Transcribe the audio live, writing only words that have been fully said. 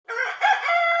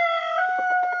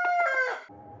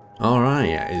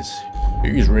Alright,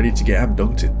 who's ready to get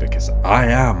abducted? Because I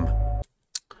am.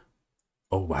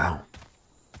 Oh wow.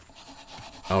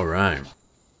 Alright.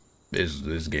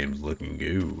 This game's looking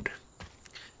good.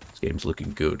 This game's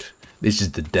looking good. This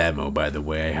is the demo, by the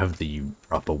way. I have the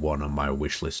proper one on my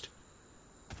wish list.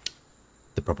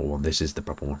 The proper one. This is the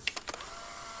proper one.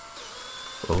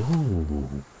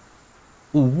 Oh.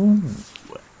 Ooh.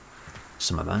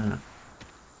 Some of that.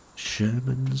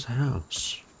 Sherman's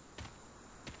house.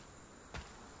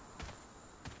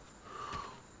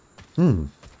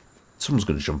 Someone's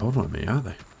going to jump over at me, aren't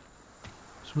they?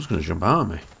 Someone's going to jump out at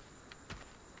me.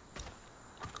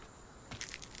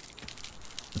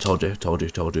 I told you.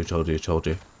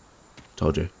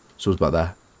 Someone's back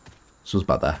there. Someone's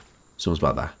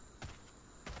back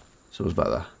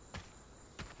there.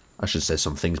 I should say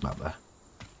something's back there.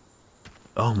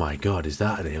 Oh my god, is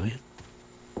that an alien?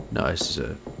 No, it's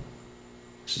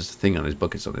just a thing on his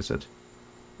buckets on his head.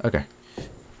 Okay.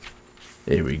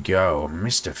 Here we go.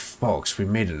 Mr. Fox, we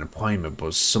made an appointment,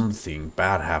 but something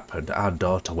bad happened. Our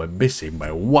daughter went missing.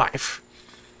 My wife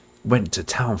went to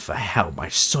town for help. My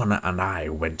son and I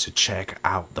went to check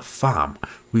out the farm.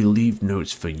 We leave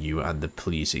notes for you and the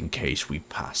police in case we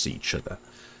pass each other.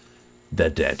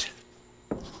 They're dead.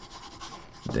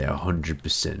 They're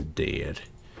 100% dead.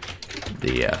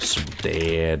 They are some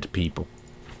dead people.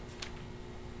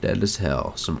 Dead as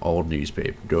hell. Some old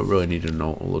newspaper. Don't really need to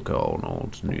look at an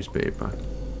old newspaper.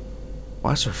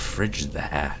 Why is there a fridge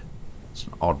there? It's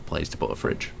an odd place to put a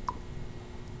fridge.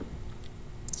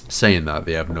 Saying that,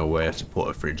 they have nowhere to put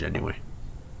a fridge anyway.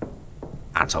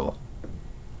 At all.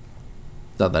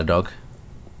 Is that their dog?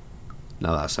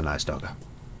 No, that's a nice doggo.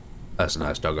 That's a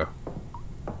nice doggo.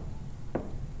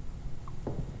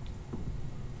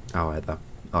 I like that.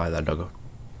 I like that doggo.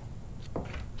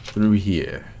 What are we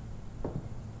here?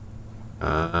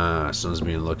 Someone's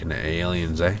been looking at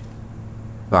aliens, eh?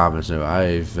 Farmers, no,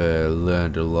 I've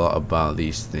learned a lot about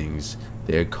these things.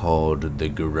 They're called the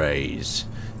Greys.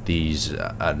 These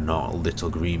are not little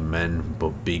green men,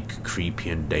 but big, creepy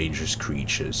and dangerous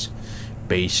creatures.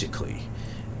 Basically,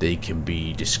 they can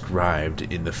be described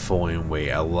in the following way.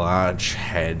 A large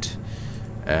head,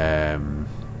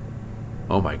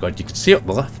 oh my god, you can see it on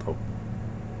the left though.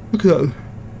 Look at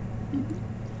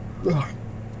that.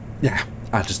 Yeah,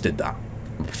 I just did that.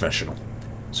 I'm professional.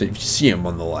 So if you see him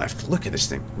on the left, look at this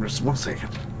thing. Just 1 second.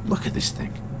 Look at this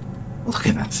thing. Look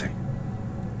at that thing.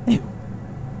 Ew.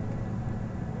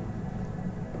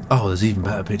 Oh, there's even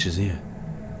better pictures here.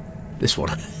 This one.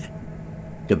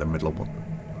 Get the middle one.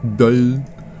 Duh.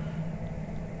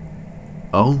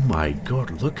 Oh my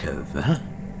god, look at that.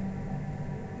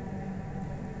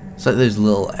 It's like those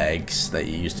little eggs that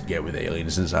you used to get with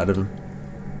aliens inside of them.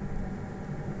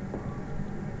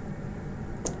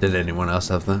 Did anyone else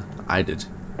have that? I did.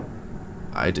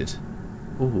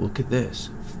 Oh, look at this.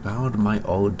 Found my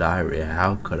old diary.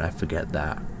 How could I forget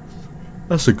that?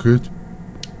 That's a good...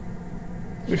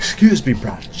 Excuse me,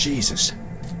 Brad. Jesus.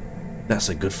 That's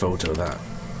a good photo, that.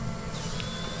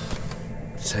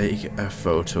 Take a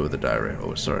photo of the diary.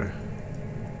 Oh, sorry.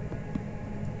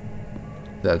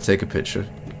 Did I take a picture?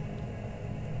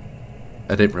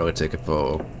 I didn't really take a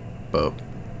photo, but...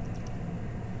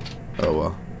 Oh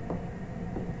well.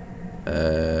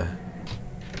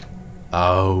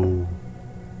 Oh.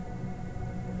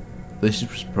 This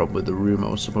was probably the room I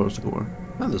was supposed to go in.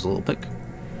 Oh, there's a little pic.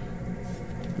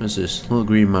 What's this? Little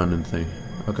green man in the thing.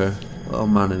 Okay. Little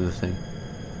man in the thing.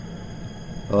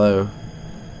 Hello?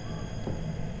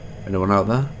 Anyone out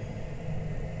there?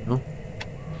 No?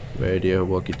 Radio,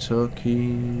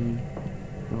 walkie-talkie.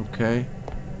 Okay.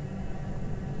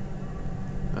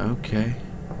 Okay.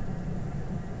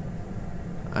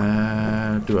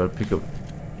 Do I pick up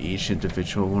each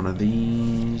individual one of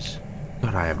these?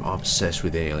 God, I am obsessed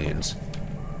with aliens.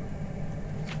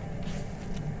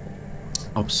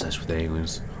 Obsessed with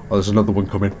aliens. Oh, there's another one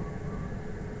coming.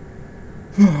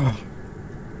 I'm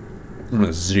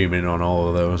gonna zoom in on all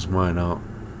of those. Why not?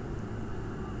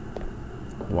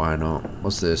 Why not?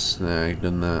 What's this? Nah, I've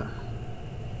done that.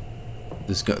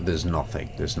 There's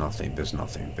nothing. There's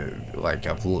nothing. Like,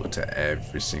 I've looked at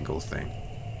every single thing.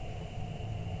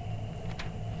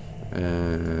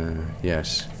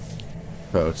 Yes.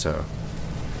 Photo.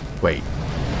 Wait.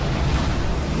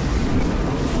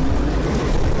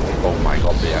 Oh my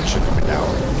god, they're actually coming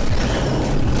down.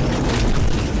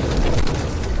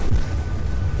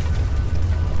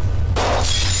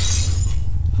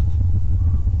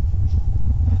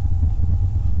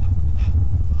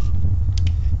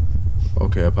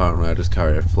 Okay, apparently I just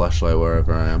carry a flashlight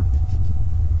wherever I am.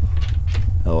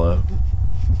 Hello?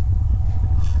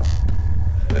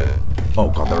 Oh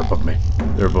god, they're above me.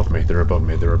 They're above me. They're above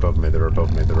me. They're above me. They're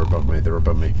above me. They're above me. They're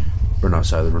above me. Run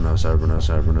outside. Run outside. Run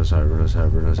outside. Run outside. Run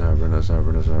outside. Run outside. Run outside.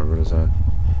 Run outside. Run outside.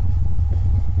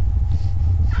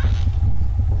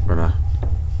 Run out.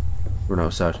 Run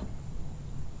outside.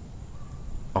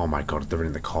 Oh my god, they're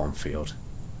in the cornfield.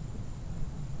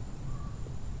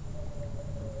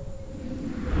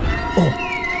 Oh!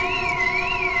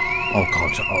 Oh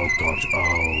god, oh god,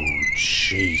 oh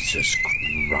Jesus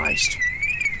Christ.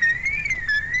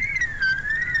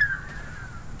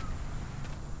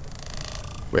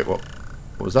 Wait, what?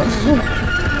 What was that?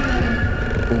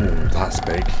 Oh, that's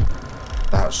big.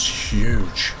 That's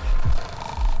huge.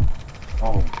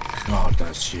 Oh god,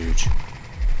 that's huge.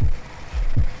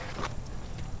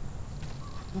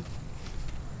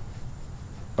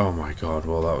 Oh my god,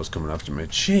 well that was coming after me.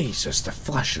 Jesus, the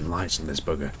flashing lights on this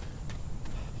bugger.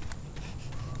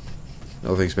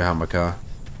 Nothing's behind my car.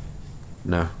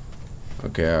 No.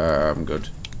 Okay, I'm good.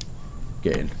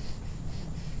 Get in.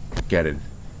 Get in.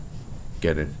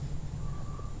 Get in.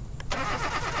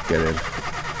 Get in.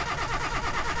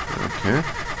 Okay.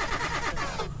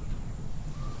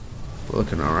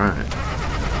 Looking alright.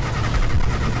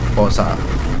 What's that?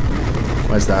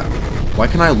 Where's that? Why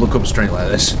can I look up straight like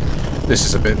this? This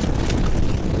is a bit...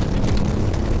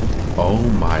 Oh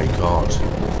my god.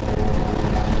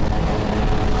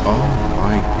 Oh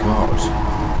my god.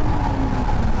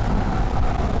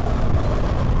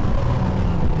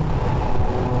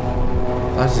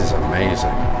 That is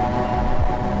amazing.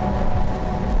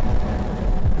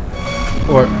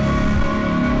 Or...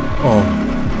 Oh.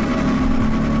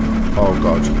 Oh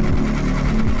god.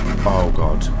 Oh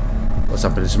god. What's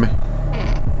happening to me?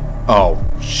 Oh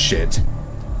shit.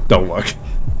 Don't look.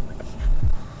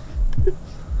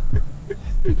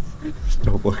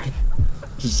 Don't look.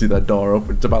 Did you see that door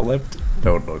open to my left?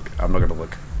 Don't look. I'm not gonna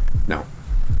look. No.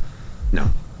 No.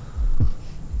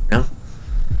 No.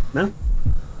 No.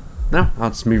 No. I'll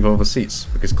just move over seats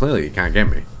because clearly you can't get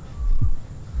me.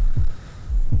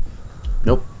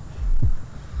 Nope.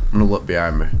 I'm gonna look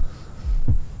behind me.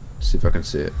 See if I can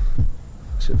see it.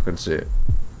 See if I can see it.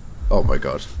 Oh my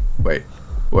god. Wait.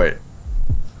 Wait.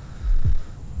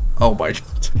 Oh my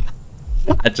god.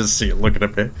 I just see it looking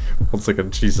at me. 1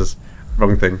 second. Jesus.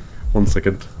 Wrong thing. 1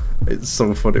 second. It's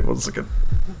so funny. 1 second.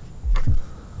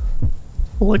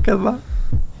 Look at that.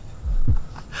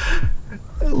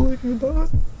 Look at that.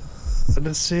 I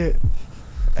just see it.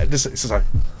 It's just like...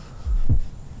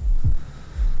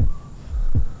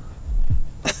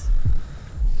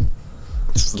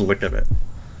 Just look at it.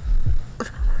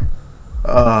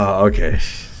 Oh, okay.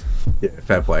 Yeah,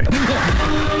 fair play.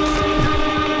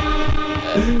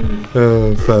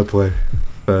 Oh, fair play.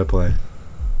 Fair play.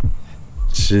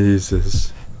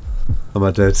 Jesus. Am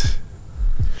I dead?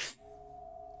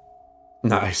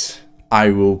 Nice. I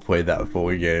will play that full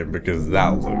again because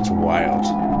that looks wild.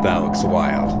 That looks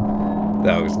wild.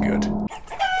 That looks good.